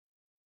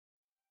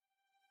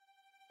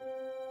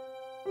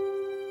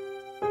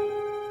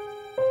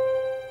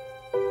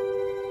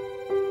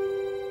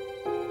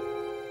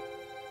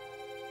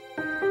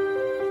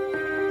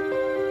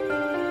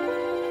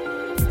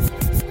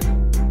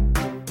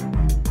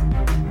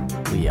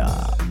We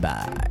are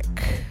back.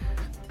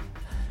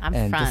 I'm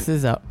And front. this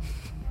is a...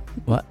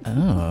 What?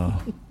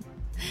 Oh.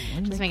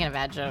 Just making a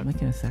bad joke.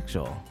 Making it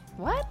sexual.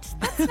 What?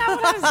 That's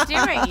not what I was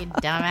doing, you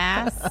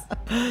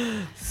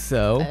dumbass.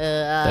 So,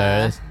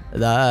 there's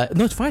the...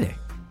 No, it's Friday.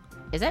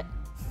 Is it?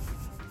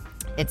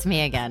 It's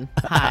me again.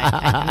 Hi.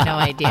 I have no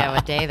idea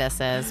what day this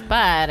is,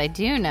 but I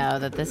do know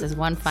that this is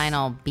one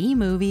final B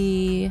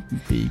movie.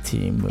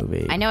 B-team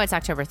movie. I know it's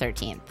October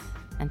 13th.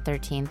 And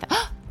 13th.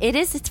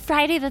 It's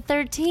Friday the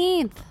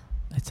 13th.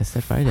 It's just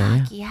a Friday,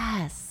 yeah.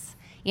 Yes.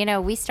 You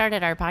know, we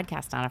started our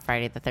podcast on a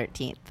Friday the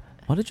 13th.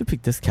 Why did you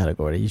pick this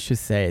category? You should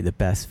say the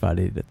best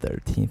Friday the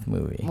 13th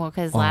movie. Well,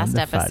 because on last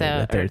the Friday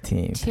episode, the or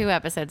 13th. 2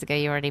 episodes ago,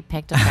 you already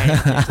picked a Friday the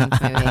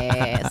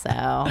 13th movie.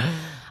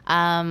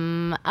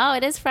 So,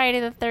 it is Friday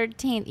the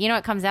 13th. You know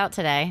what comes out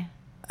today?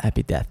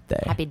 Happy Death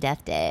Day. Happy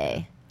Death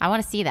Day. I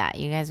want to see that.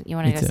 You guys, you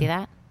want to Me go too. see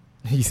that?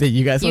 You say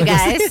you guys You want to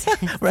guys. see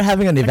it? We're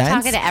having an event.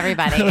 Talking to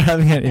everybody. We're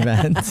having an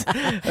event.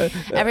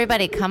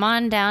 Everybody, come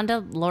on down to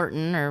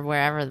Lorton or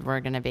wherever we're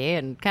going to be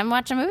and come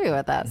watch a movie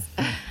with us.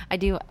 I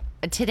do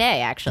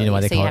today, actually. You know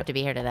why they so you call have it- to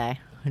be here today.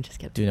 I'm just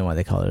kidding. Do you know why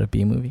they call it a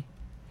B movie?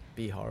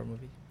 B horror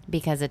movie?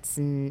 Because it's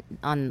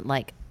on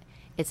like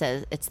it's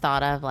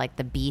thought of like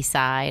the B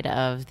side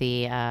of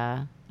the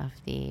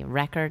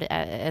record,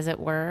 as it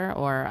were,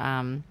 or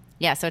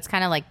yeah. So it's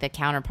kind of like the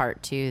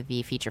counterpart to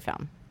the feature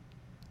film,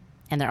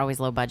 and they're always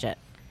low budget.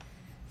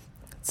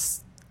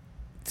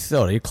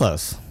 So you're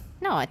close.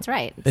 No, it's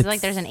right. It's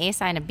like there's an A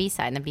side and a B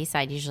side, and the B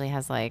side usually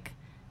has like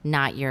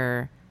not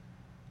your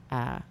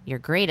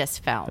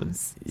greatest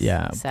films.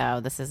 Yeah. So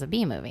this is a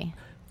B movie.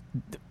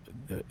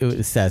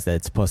 It says that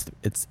it's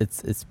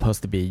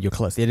supposed to be you're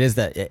close. It is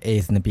that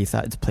A's and the B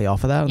side to play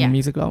off of that on Yeah. the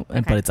musical, but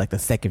Okay. it's like the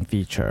second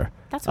feature.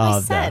 That's what I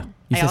of said.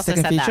 You I said also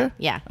second said feature? that.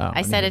 Yeah. Oh,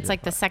 I said didn't it's hear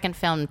like the second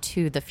film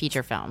to the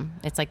feature film.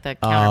 It's like the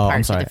Oh, counterpart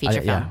I'm to sorry. the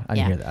feature film. I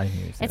didn't hear that. I didn't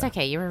hear you say It's that.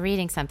 okay. You were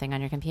reading something on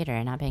your computer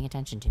and not paying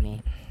attention to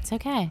me. It's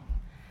okay.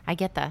 I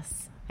get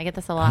this. I get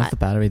this a How's lot. the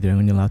battery doing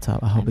on your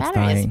laptop? I hope My it's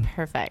battery dying. is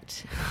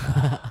perfect.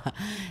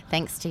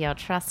 Thanks to your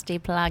trusty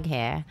plug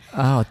here.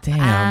 Oh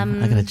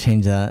damn! I gotta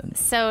change that.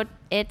 So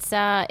it's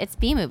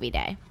B movie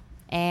day,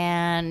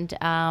 and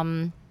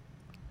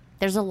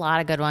there's a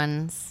lot of good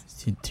ones.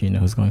 Do you know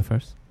who's going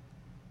first?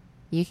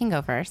 You can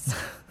go first.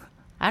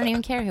 I don't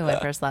even care who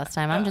went first last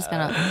time. I'm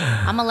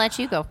gonna let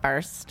you go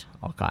first.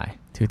 Okay,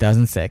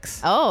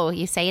 2006. Oh,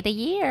 you say it a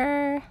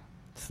year.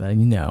 So that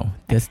you know,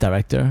 this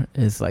director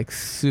is like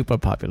super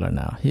popular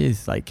now.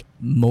 He's like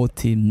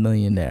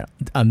multi-millionaire,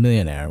 a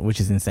millionaire, which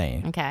is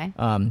insane. Okay.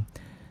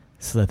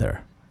 Slither,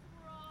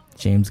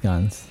 James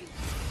Gunn's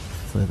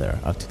Slither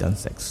of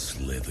 2006.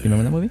 You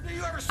remember that movie?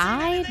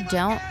 I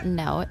don't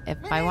know if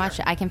I watch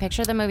it. I can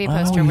picture the movie Oh,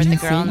 poster you with the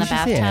didn't girl see in it? the You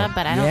should see it. bathtub,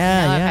 but I don't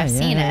Yeah, know if yeah, I've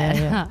seen yeah, it,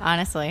 yeah.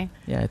 honestly.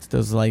 Yeah, it's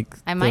those like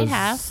I might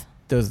have.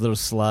 those little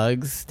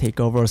slugs take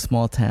over a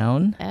small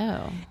town.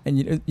 Oh.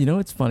 And you know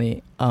what's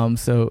funny?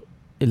 So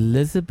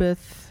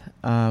Elizabeth,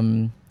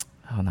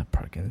 not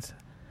Perkins,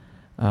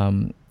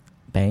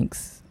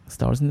 Banks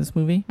stars in this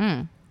movie,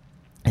 Hmm.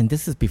 and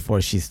this is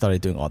before she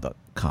started doing all the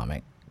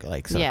comic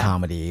like sort Yeah. of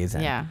comedies.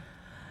 And Yeah.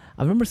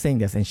 I remember saying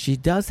this, and she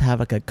does have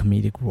like a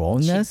comedic role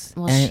in this.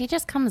 And She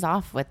just comes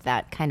off with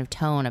that kind of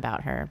tone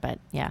about her, but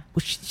yeah.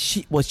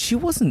 she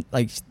wasn't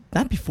like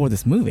not before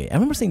this movie. I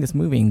remember seeing this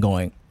movie and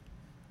going,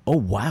 "Oh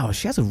wow,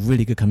 she has a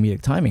really good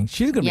comedic timing.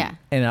 She's gonna Yeah. be."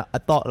 And I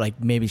thought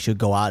like maybe she'll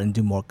go out and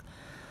do more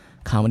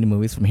comedy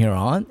movies from here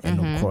on, and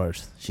Mm-hmm. of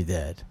course she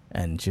did,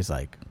 and she's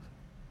like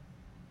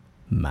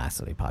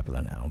massively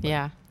popular now. But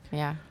Yeah.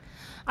 Yeah.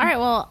 All right.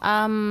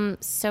 Well,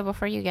 so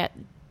before you get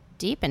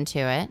deep into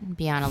it,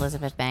 beyond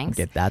Elizabeth Banks,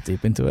 get that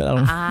deep into it. I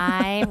don't know.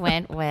 I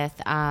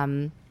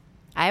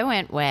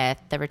went with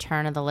The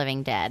Return of the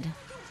Living Dead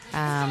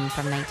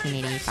from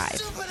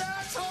 1985.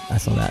 I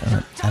saw that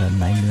at a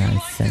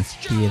 99-cent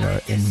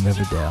theater in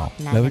Riverdale.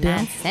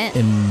 99 cents.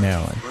 in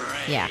Maryland.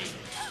 Yeah.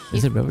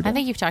 Is it Riverdale? I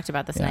think you've talked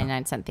about this Yeah.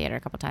 99-cent theater a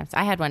couple times.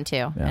 I had one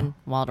too Yeah. in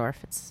Waldorf.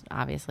 It's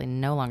obviously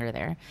no longer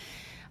there.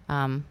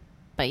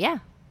 But yeah.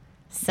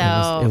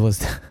 So it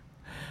was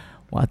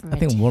well, I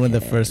think one of the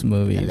first Return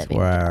of the movies Living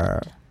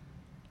where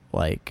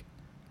like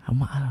how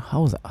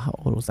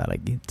old was that,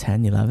 like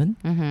 10, 11?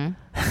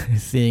 Mm-hmm.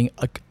 Seeing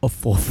a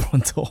full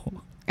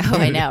frontal. Oh,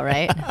 I know,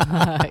 right?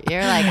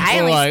 You're like, I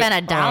only Like,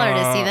 spent $1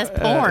 to see this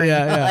porn.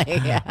 yeah.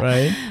 Like, yeah.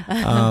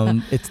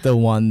 Right. It's the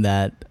one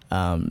that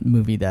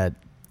movie that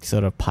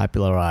sort of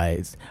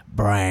popularized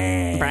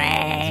brains.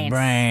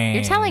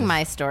 You're telling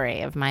my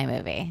story of my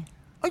movie.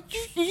 Oh,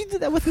 you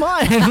did that with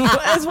mine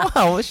as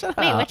well. Shut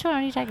Wait, up. which one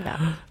are you talking about?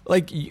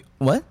 Like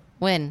what?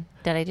 When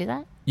did I do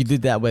that? You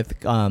did that with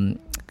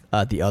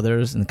The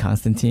Others and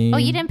Constantine. Oh,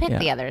 you didn't pick Yeah.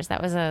 The Others.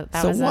 That was a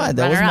So what?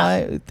 That was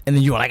runner-up. my. And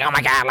then you were like, "Oh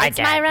my god, I like It's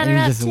that." my And you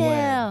runner-up just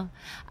went.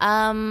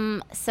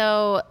 too.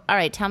 So, all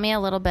right, tell me a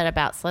little bit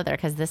about Slither,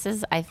 because this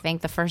is, I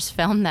think, the first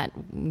film that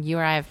you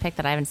or I have picked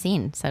that I haven't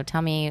seen. So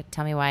tell me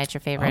why it's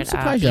your favorite. I'm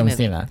surprised B you haven't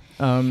movie. seen that.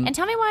 And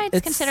tell me why it's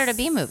it's- considered a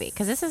B movie,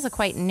 because this is a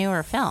quite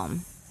newer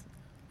film.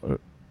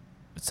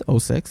 It's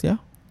 06, yeah.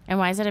 And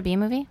why is it a B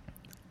movie?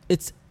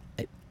 It's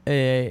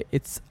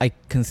I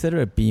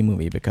consider a B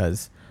movie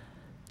because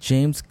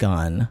James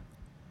Gunn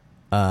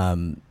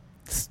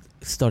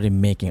started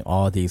making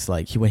all these,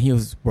 like, when he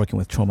was working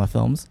with Troma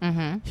Films,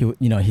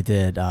 he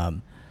did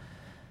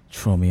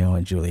Romeo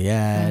and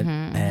Juliet,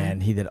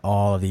 and he did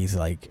all of these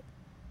like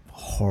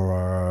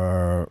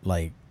horror,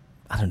 like,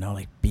 I don't know,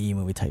 like B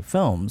movie type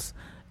films,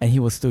 and he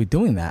was still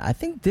doing that. I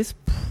think this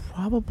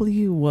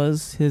probably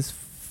was his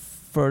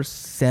first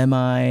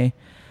semi,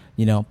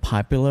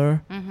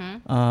 popular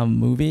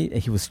movie.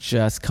 He was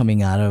just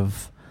coming out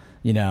of,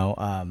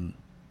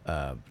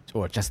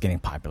 or just getting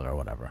popular or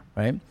whatever,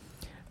 right?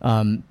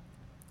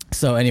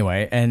 So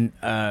anyway, and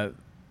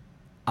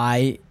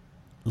I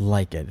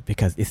like it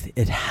because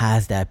it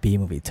has that B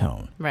movie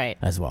tone, right,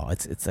 as well.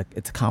 It's a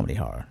comedy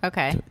horror,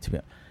 okay,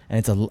 and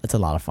it's a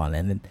lot of fun.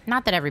 And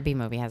not that every B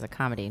movie has a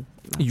comedy,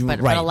 but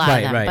a lot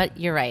of them. Right. But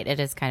you're right, it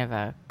is kind of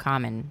a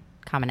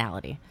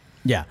commonality.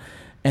 Yeah,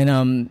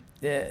 and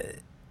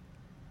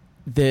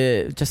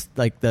the just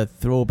like the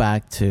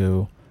throwback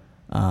to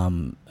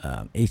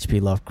H.P.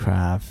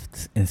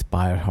 Lovecraft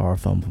inspired horror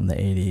film from the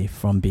 80s,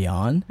 From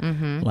Beyond,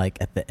 like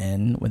at the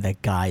end when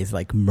that guy is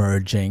like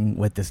merging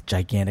with this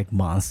gigantic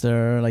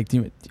monster, like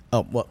you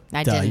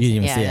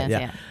didn't see it,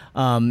 yeah.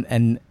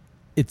 And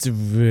it's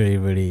really,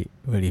 really,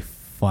 really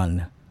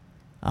fun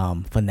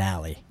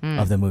finale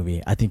of the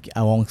movie. I think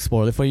I won't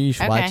spoil it for you. You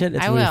should watch it.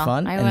 It's really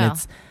fun.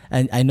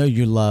 And I know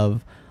you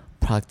love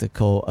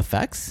practical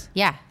effects.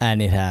 Yeah.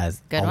 And it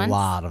has Good a ones?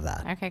 lot of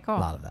that. Okay, cool. A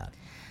lot of that.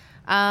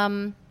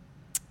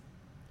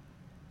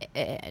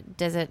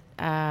 Does it?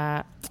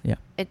 Yeah.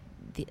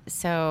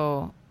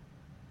 So,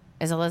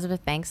 is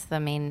Elizabeth Banks the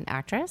main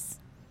actress?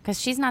 Because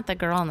she's not the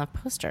girl on the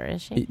poster,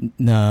 is she?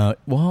 No.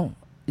 Well,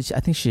 I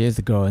think she is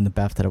the girl in the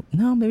bathtub.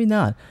 No, maybe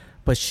not.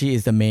 But she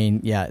is the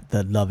main,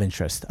 the love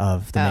interest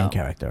of the main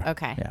character.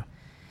 Okay. Yeah.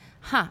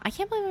 Huh. I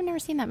can't believe I've never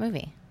seen that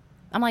movie.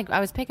 I'm like, I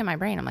was picking my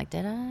brain. I'm like,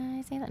 did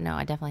I see that? No,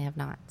 I definitely have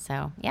not.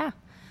 So, yeah. All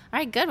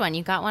right, good one.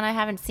 You got one I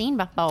haven't seen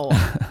before.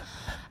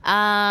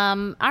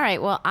 All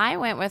right. Well, I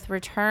went with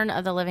Return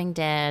of the Living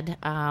Dead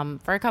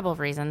for a couple of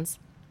reasons.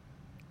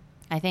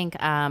 I think,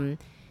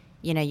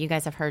 you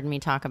guys have heard me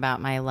talk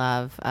about my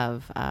love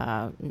of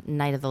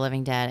Night of the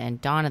Living Dead and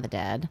Dawn of the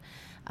Dead,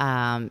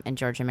 and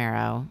George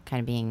Romero kind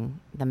of being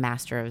the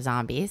master of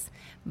zombies.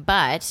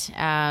 But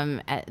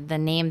the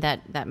name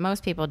that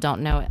most people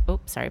don't know.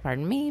 Oops, sorry,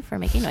 pardon me for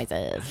making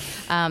noises.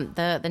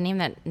 The name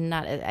that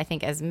not I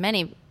think as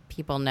many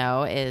people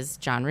know is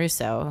John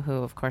Russo,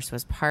 who of course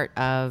was part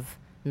of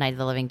Night of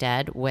the Living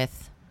Dead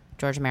with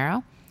George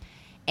Romero.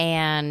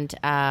 And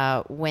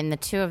when the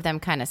two of them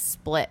kind of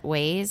split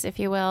ways, if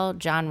you will,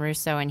 John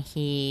Russo and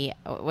he,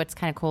 what's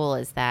kind of cool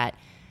is that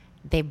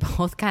they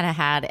both kind of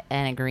had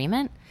an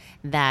agreement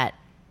that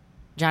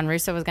John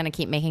Russo was going to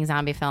keep making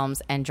zombie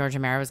films and George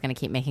Romero was going to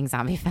keep making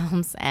zombie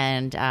films.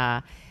 And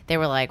they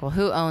were like, well,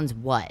 who owns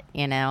what,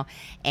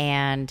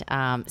 And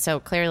so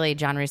clearly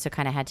John Russo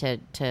kind of had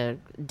to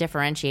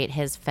differentiate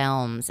his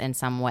films in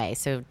some way.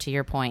 So to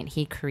your point,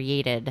 he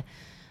created...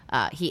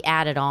 he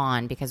added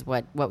on, because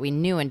what we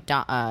knew in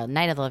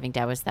Night of the Living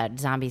Dead was that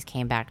zombies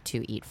came back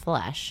to eat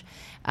flesh.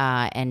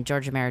 And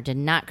George Romero did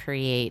not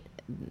create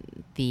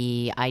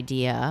the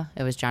idea.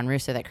 It was John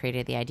Russo that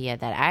created the idea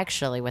that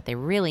actually what they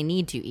really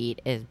need to eat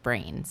is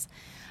brains.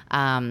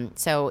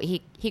 So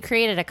he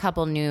created a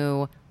couple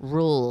new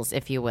rules,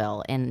 if you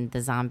will, in the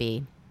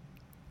zombie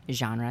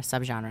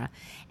subgenre.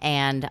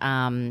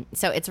 And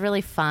so it's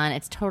really fun.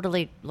 It's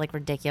totally like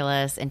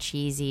ridiculous and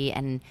cheesy,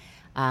 and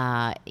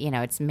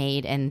it's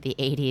made in the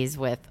 80s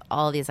with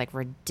all these like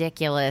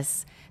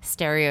ridiculous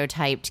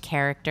stereotyped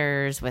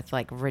characters with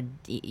like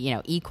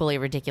equally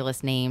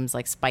ridiculous names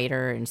like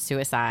Spider and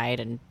Suicide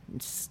and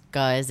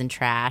Scuzz and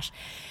Trash.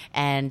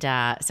 And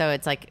so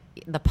it's like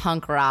the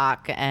punk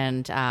rock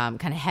and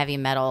kind of heavy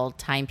metal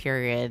time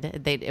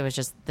period. It was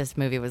just, this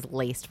movie was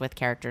laced with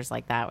characters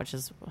like that, which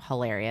is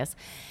hilarious.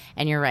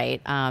 And you're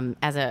right.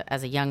 As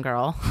a young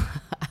girl,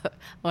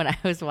 when I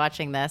was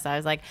watching this, I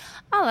was like,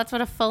 oh, that's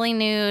what a fully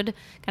nude,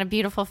 kind of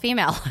beautiful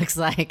female looks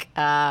like.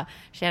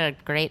 She had a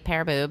great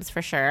pair of boobs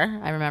for sure.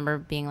 I remember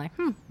being like,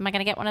 am I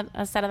going to get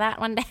a set of that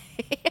one day?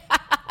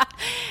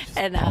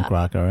 And punk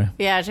rocker.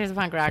 Yeah, she was a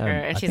punk rocker.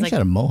 And she had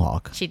a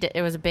mohawk. She did.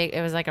 It was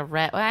like a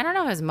red, well, I don't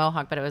know if it was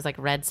mohawk, but it was like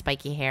red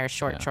spiky hair,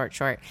 short.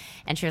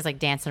 And she was like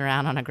dancing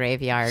around on a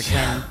graveyard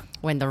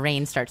when the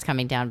rain starts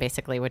coming down,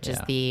 basically, which is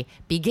the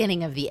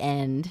beginning of the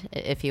end,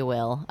 if you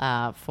will,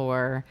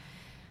 for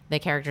the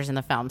characters in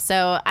the film.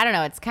 So I don't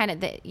know. It's kind of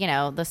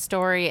the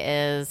story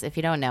is, if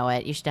you don't know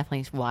it, you should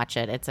definitely watch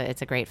it.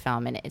 It's a great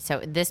film. And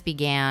so this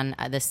began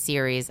the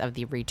series of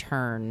the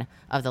Return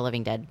of the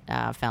Living Dead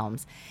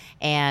films.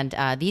 And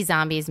these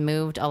zombies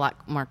moved a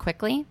lot more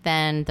quickly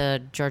than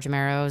the George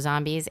Romero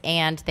zombies,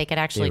 and they could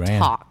actually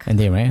talk. And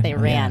they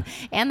ran.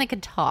 And they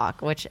could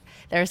talk, which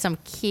there are some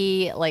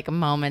key like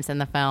moments in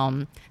the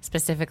film,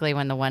 specifically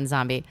when the one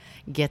zombie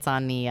gets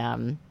on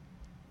the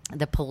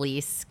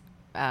police.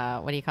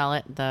 What do you call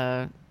it?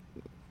 What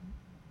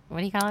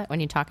do you call it when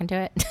you're talking to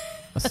it?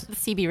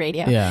 CB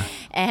radio. Yeah.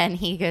 And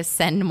he goes,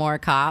 send more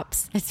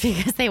cops. It's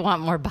because they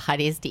want more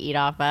bodies to eat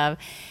off of.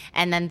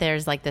 And then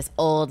there's like this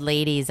old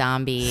lady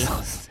zombie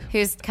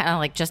who's kind of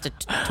like just a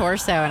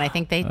torso. And I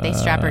think they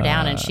strap her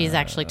down and she's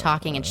actually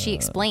talking and she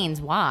explains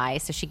why.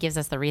 So she gives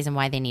us the reason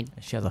why they need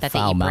She has a that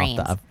foul they eat mouth.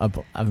 brains.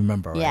 That I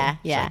remember. Right? Yeah,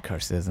 She yeah. like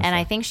curses And and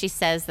I stuff. think she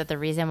says that the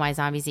reason why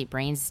zombies eat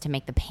brains is to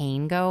make the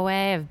pain go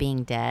away of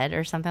being dead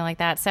or something like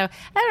that. So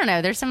I don't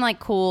know. There's some like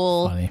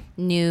cool Funny.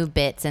 new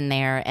bits in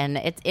there, and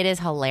it is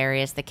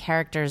hilarious. The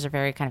characters are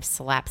very kind of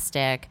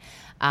slapstick.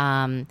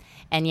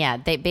 And yeah,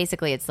 they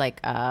basically it's like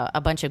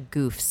a bunch of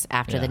goofs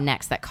after the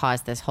next that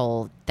caused this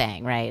whole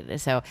thing, right?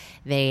 So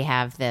they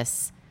have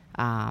this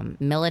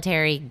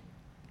military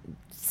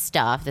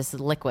stuff, this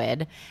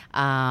liquid,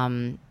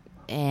 and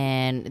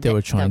They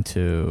were trying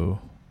to.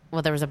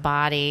 Well, there was a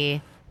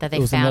body that they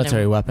It was a found.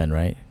 military weapon,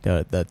 right?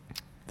 I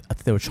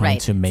think they were trying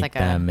Right. to It's make like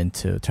them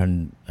into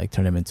turn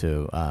them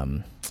into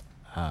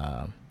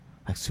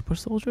like super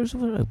soldiers, or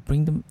like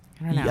bring them.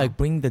 I don't know. Like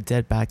bring the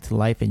dead back to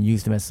life and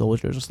use them as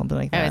soldiers or something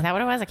like Oh, that. is that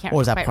what it was? I can't. Or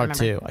was that quite part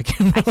remember. 2? I can't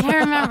I remember.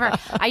 can't remember.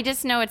 I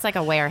just know it's like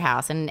a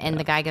warehouse, and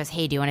the guy goes,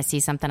 "Hey, do you want to see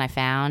something I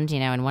found? You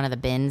know, in one of the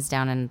bins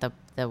down in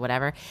the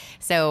whatever."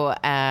 So,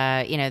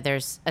 you know,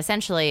 there's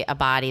essentially a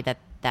body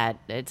that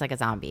it's like a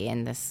zombie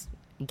in this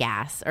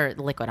gas or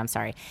liquid. I'm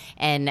sorry,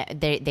 and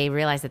they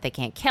realize that they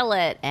can't kill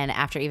it, and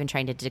after even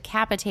trying to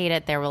decapitate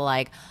it, they were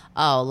like,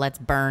 "Oh, let's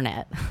burn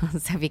it."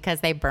 So because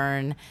they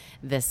burn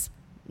this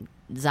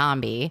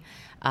zombie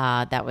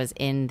that was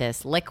in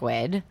this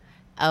liquid,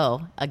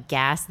 a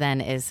gas then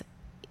is,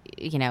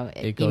 you know,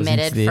 It goes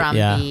emitted into from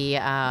the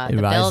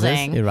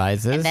building. It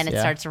rises. And then it yeah.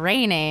 starts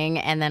raining,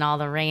 and then all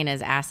the rain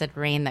is acid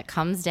rain that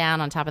comes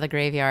down on top of the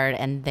graveyard,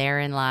 and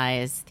therein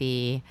lies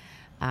the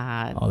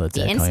the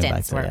dead coming back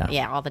instance to- where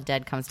yeah. all the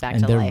dead comes back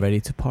And to they're life. ready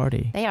to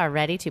party. They are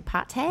ready to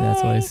party.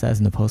 That's what it says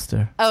in the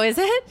poster. Oh, is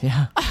it?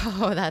 Yeah.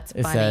 Oh, that's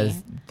It funny.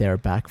 says they're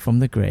back from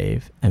the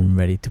grave and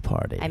ready to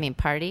party. I mean,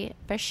 party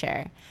for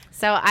sure.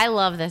 So I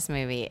love this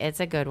movie. It's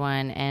a good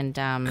one, and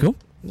Cool.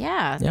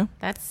 Yeah, Yeah.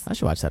 that's I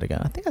should watch that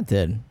again. I think I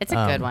did. it's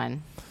a good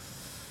one.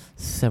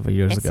 Several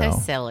years It's ago. so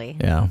silly.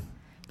 Yeah.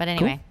 But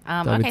anyway,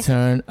 The okay. So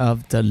Return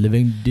of the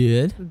Living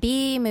Dead.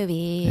 B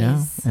movies.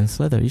 Yeah. And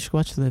Slither. You should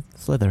watch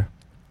Slither.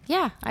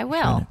 Yeah, I Try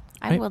will. it.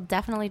 I Right. will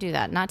definitely do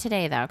that. Not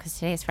today though, because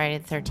today is Friday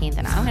the 13th,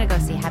 and I'm gonna go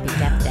see Happy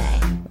Death Day.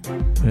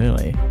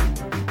 Really?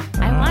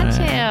 I All want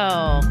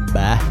right. to.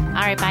 Bye.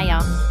 All right, bye,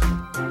 y'all.